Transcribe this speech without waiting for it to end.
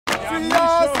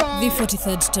The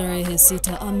 43rd Tarehe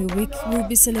Sita Army Week will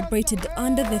be celebrated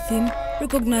under the theme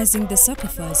recognizing the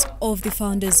sacrifice of the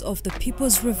founders of the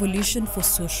People's Revolution for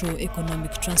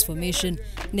Socio-Economic Transformation.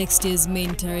 Next year's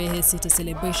main Tarehe Sita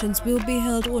celebrations will be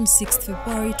held on 6th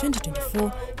February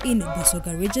 2024 in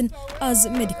Busoga region as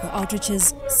medical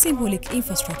outreaches, symbolic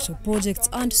infrastructure projects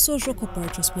and social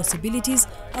corporate responsibilities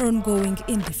are ongoing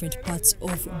in different parts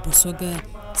of Busoga.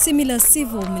 Similar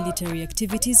civil-military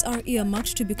activities are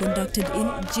earmarked to be conducted in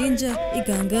Jinja,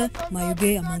 Iganga,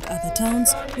 Mayuge, among other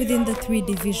towns, within the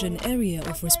 3-division area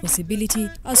of responsibility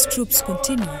as troops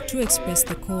continue to express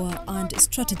the core and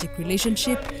strategic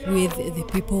relationship with the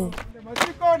people.